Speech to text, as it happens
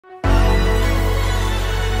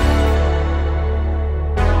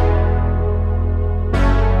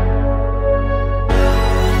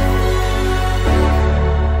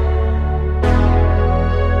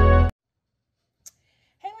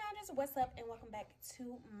welcome back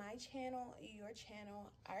to my channel, your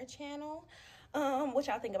channel, our channel. What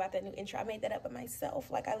y'all think about that new intro? I made that up by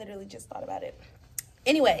myself. Like, I literally just thought about it.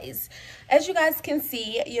 Anyways, as you guys can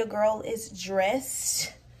see, your girl is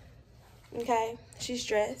dressed. Okay, she's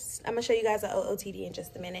dressed. I'm gonna show you guys an OOTD in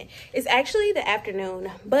just a minute. It's actually the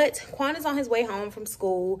afternoon, but Quan is on his way home from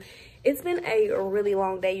school. It's been a really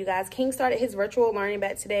long day, you guys. King started his virtual learning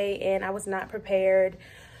back today, and I was not prepared.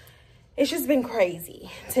 It's just been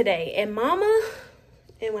crazy today. And mama,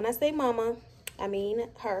 and when I say mama, I mean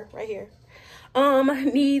her right here,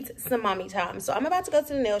 needs some mommy time. So I'm about to go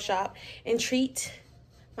to the nail shop and treat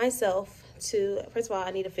myself to, first of all,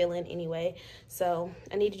 I need a fill-in anyway. So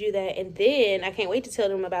I need to do that. And then I can't wait to tell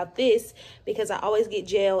them about this because I always get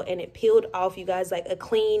gel and it peeled off, you guys, like a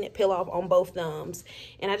clean peel off on both thumbs.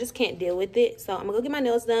 And I just can't deal with it. So I'm gonna go get my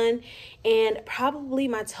nails done and probably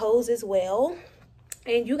my toes as well.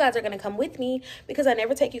 And you guys are going to come with me because I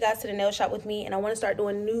never take you guys to the nail shop with me. And I want to start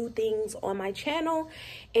doing new things on my channel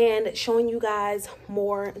and showing you guys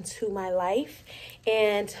more into my life.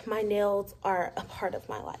 And my nails are a part of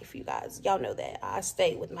my life, you guys. Y'all know that. I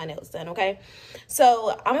stay with my nails done, okay?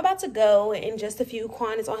 So I'm about to go in just a few.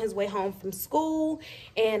 Quan is on his way home from school.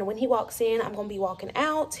 And when he walks in, I'm going to be walking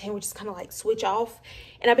out. And we're just kind of like switch off.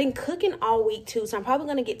 And I've been cooking all week too, so I'm probably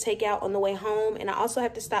going to get takeout on the way home. And I also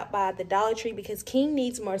have to stop by the Dollar Tree because King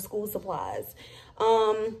needs more school supplies.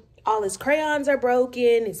 All his crayons are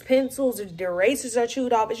broken, his pencils, the erasers are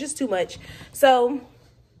chewed off. It's just too much. So,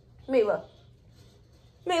 Mila,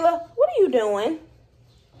 what are you doing?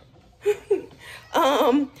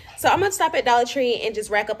 So I'm going to stop at Dollar Tree and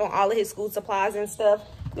just rack up on all of his school supplies and stuff.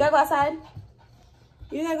 You got to go outside?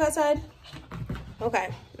 You got to go outside? Okay,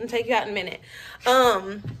 I'm gonna take you out in a minute.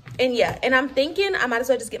 And yeah, and I'm thinking I might as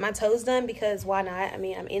well just get my toes done because why not? I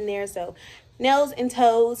mean, I'm in there, so nails and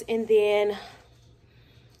toes, and then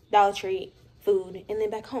Dollar Tree, food, and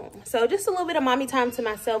then back home. So just a little bit of mommy time to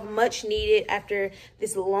myself, much needed after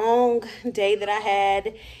this long day that I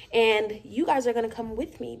had. And you guys are gonna come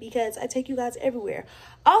with me because I take you guys everywhere.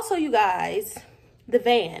 Also, you guys, the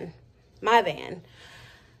van, my van,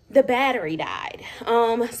 the battery died.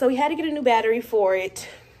 So we had to get a new battery for it.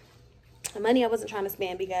 The money I wasn't trying to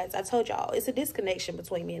spend because I told y'all it's a disconnection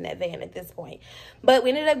between me and that van at this point. But we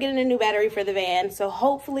ended up getting a new battery for the van. So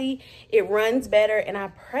hopefully it runs better. And I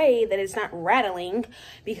pray that it's not rattling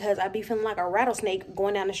because I'd be feeling like a rattlesnake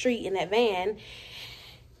going down the street in that van.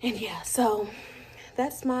 And yeah, so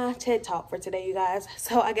that's my TED Talk for today, you guys.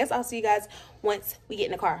 So I guess I'll see you guys once we get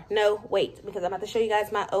in the car. No, wait, because I'm about to show you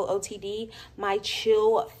guys my OOTD, my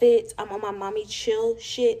chill fit. I'm on my mommy chill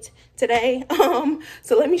shit today.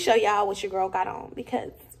 So let me show y'all what your girl got on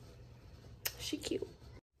because she cute.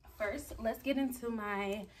 First, let's get into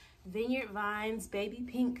my Vineyard Vines baby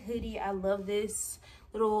pink hoodie. I love this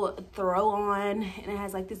little throw on, and it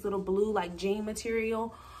has like this little blue like jean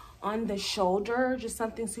material on the shoulder, just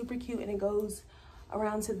something super cute, and it goes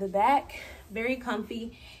around to the back. Very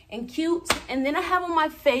comfy and cute. And then I have on my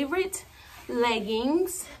favorite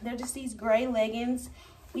leggings. They're just these gray leggings.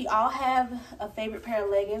 We all have a favorite pair of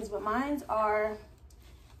leggings, but mine are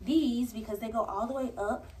these because they go all the way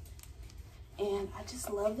up, and I just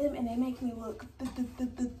love them, and they make me look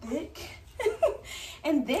thick.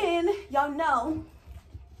 And then y'all know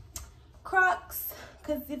Crocs,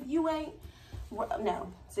 because if you ain't,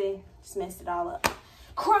 no, see, just messed it all up.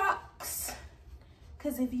 Crocs.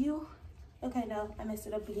 Because if you, okay, no, I messed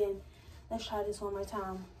it up again. Let's try this one more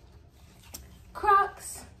time.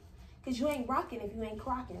 Crocs. Because you ain't rocking if you ain't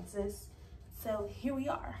crocking, sis. So here we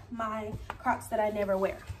are, my Crocs that I never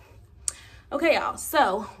wear. Okay, y'all,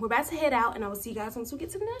 so we're about to head out, and I will see you guys once we get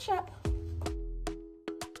to the nail shop.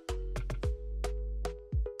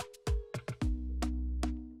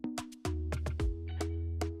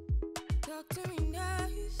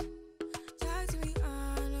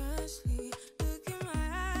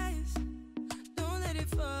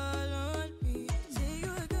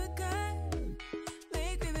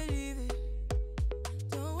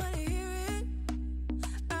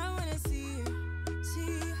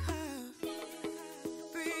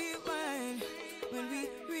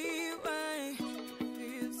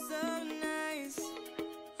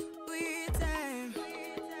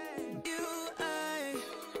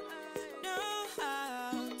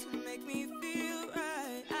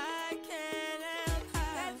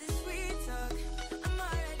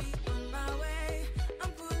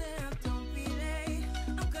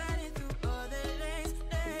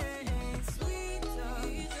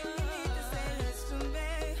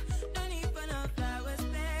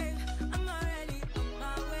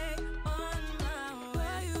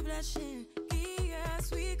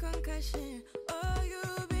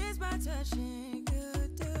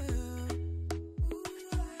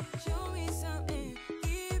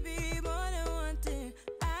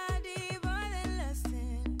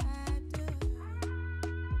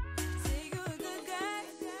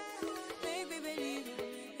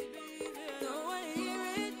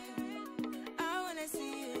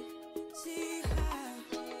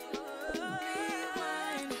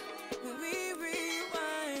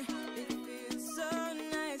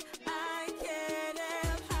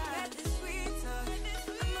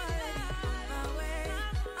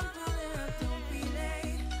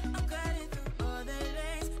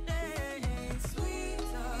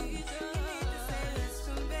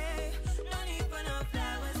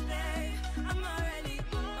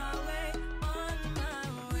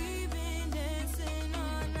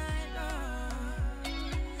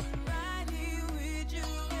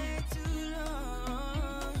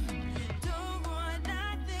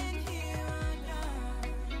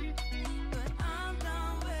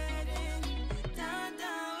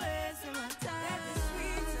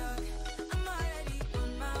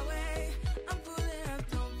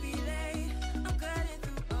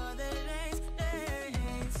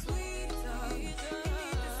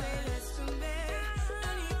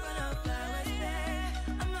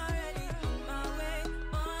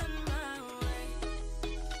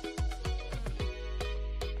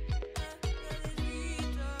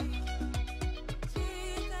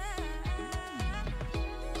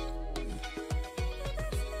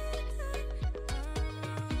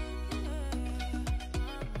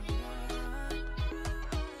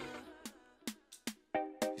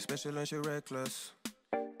 special and she reckless.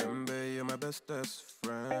 Baby, you're my bestest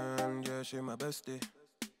friend. Yeah, she my bestie.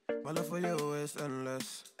 My love for you is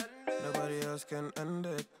endless. Nobody else can end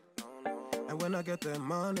it. And when I get the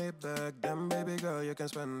money back, then baby girl, you can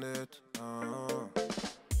spend it. And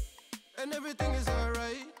everything is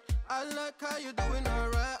alright. I like how you doing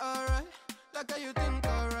alright, alright. Like how you think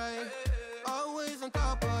alright. Always on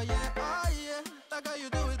top, oh yeah. Like how you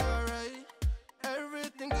do it alright.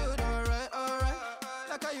 Everything good, alright, alright.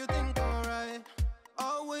 Like how you think alright.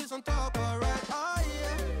 Always on top, alright, oh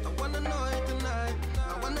yeah. I wanna know it tonight.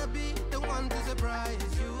 I wanna be the one to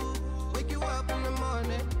surprise you. Wake you up in the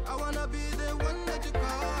morning. I wanna be the one that you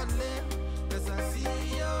calling. Cause I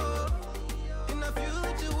see you in the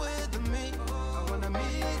future with me. I wanna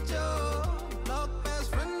meet you. Love,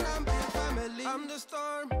 best friend, and be family. I'm the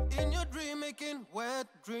storm in your dream, making wet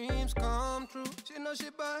dreams come true. She know she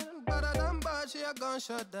bad, but I done bad. She a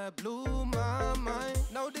gunshot that blew my mind.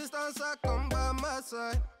 No distance, I come by my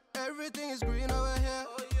side. Everything is green over here.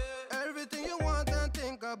 Everything you want and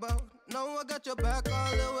think about. Now I got your back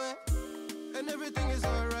all the way. And everything is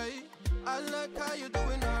alright. I like how you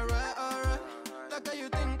doing alright, alright. Like how you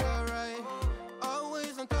think alright.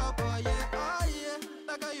 Always on top, oh yeah.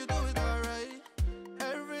 Like how you do it alright.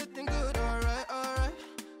 Everything good, alright, alright.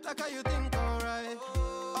 Like how you think alright.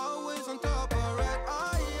 Always on top, alright,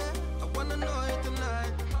 oh yeah. I wanna know it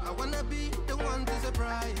tonight. I wanna be the one to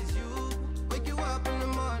surprise you. Wake you up in the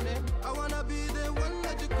morning. I wanna be the one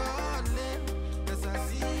that you calling. Cause I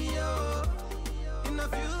see you in the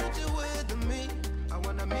future with me. I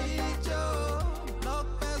wanna meet you. Love,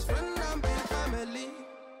 best friend, and be family.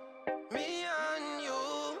 Me and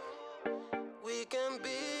you, we can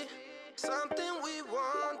be something we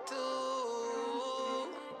want to.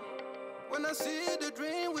 When I see the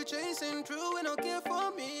dream we're chasing true, we don't care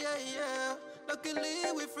for me, yeah. Luckily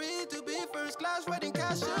we're free to be first class, wedding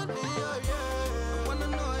Cashapp, yeah. I wanna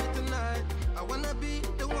know it tonight. I wanna be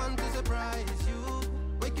the one to surprise you.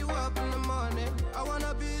 Wake you up in the morning. I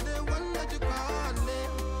wanna be the one that you calling.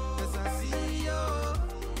 Cause I see you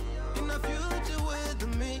in the future with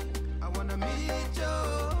me. I wanna meet you.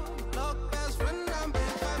 Love, best friend, and be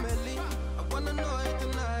family. I wanna know it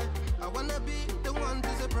tonight. I wanna be the one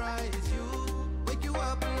to surprise you. Wake you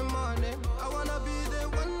up in the morning. I wanna be the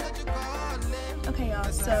one that you calling. Okay,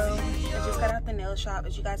 y'all, so I just got out the nail shop.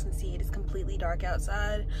 As you guys can see, it is completely dark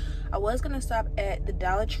outside. I was gonna stop at the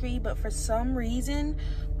Dollar Tree, but for some reason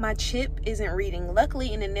my chip isn't reading.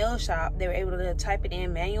 Luckily in the nail shop they were able to type it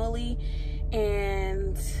in manually,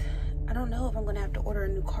 and I don't know if I'm gonna have to order a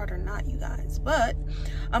new card or not, you guys, but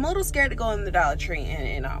I'm a little scared to go in the Dollar Tree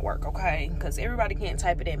and not work, okay, because everybody can't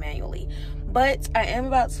type it in manually. But I am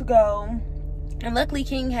about to go, and luckily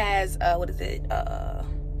King has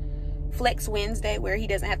Flex Wednesday, where he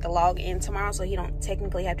doesn't have to log in tomorrow, so he don't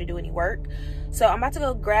technically have to do any work. So I'm about to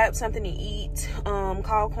go grab something to eat,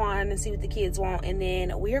 call Quan and see what the kids want, and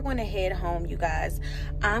then we are going to head home, you guys.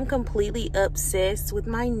 I'm completely obsessed with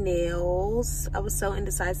my nails. I was so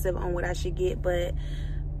indecisive on what I should get, but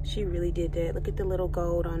she really did that. Look at the little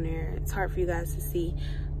gold on there. It's hard for you guys to see,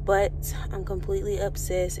 but I'm completely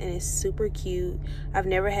obsessed, and it's super cute. I've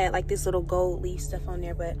never had like this little gold leaf stuff on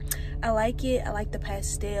there, but I like it. I like the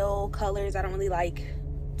pastel colors. I don't really like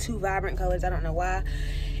too vibrant colors. I don't know why.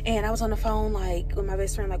 And I was on the phone like with my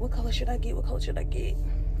best friend, like, what color should I get? What color should I get?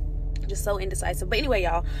 Just so indecisive. But anyway,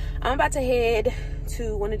 y'all, I'm about to head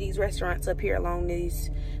to one of these restaurants up here along this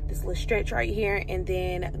little stretch right here, and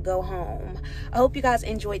then go home. I hope you guys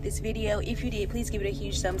enjoyed this video. If you did, please give it a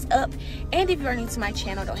huge thumbs up, and if you are new to my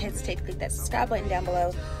channel, don't hesitate to click that subscribe button down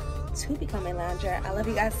below to become a lounger. I love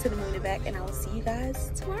you guys to the moon and back, and I will see you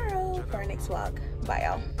guys tomorrow for our next vlog. Bye,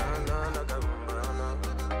 y'all.